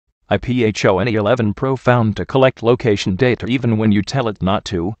iPhone 11 Pro found to collect location data even when you tell it not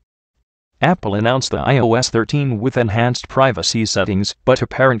to. Apple announced the iOS 13 with enhanced privacy settings, but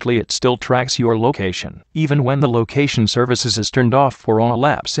apparently it still tracks your location, even when the location services is turned off for all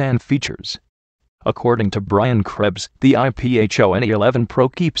apps and features. According to Krebs, the iPhone 11 Pro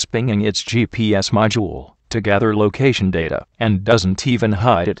keeps pinging its GPS module to gather location data and doesn't even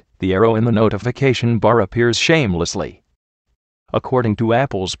hide it. The arrow in the notification bar appears shamelessly. According to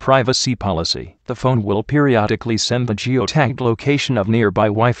Apple's privacy policy, the phone will periodically send the geo-tagged location of nearby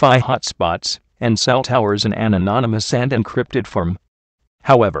Wi-Fi hotspots and cell towers in an anonymous and encrypted form.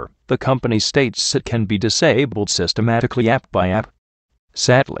 However, the company states it can be disabled systematically app by app.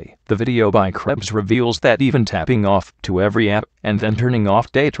 Sadly, the video by Krebs reveals that even tapping off to every app and then turning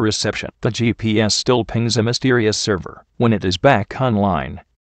off data reception, the GPS still pings a mysterious server when it is back online.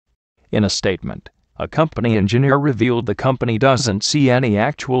 In a statement, a company engineer revealed the company doesn't see any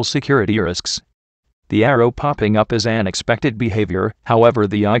actual security risks. The arrow popping up is an expected behavior, however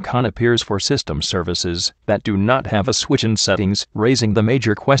the icon appears for system services that do not have a switch in settings, raising the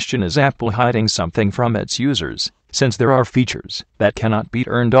major question: is Apple hiding something from its users, since there are features that cannot be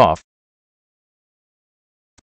turned off?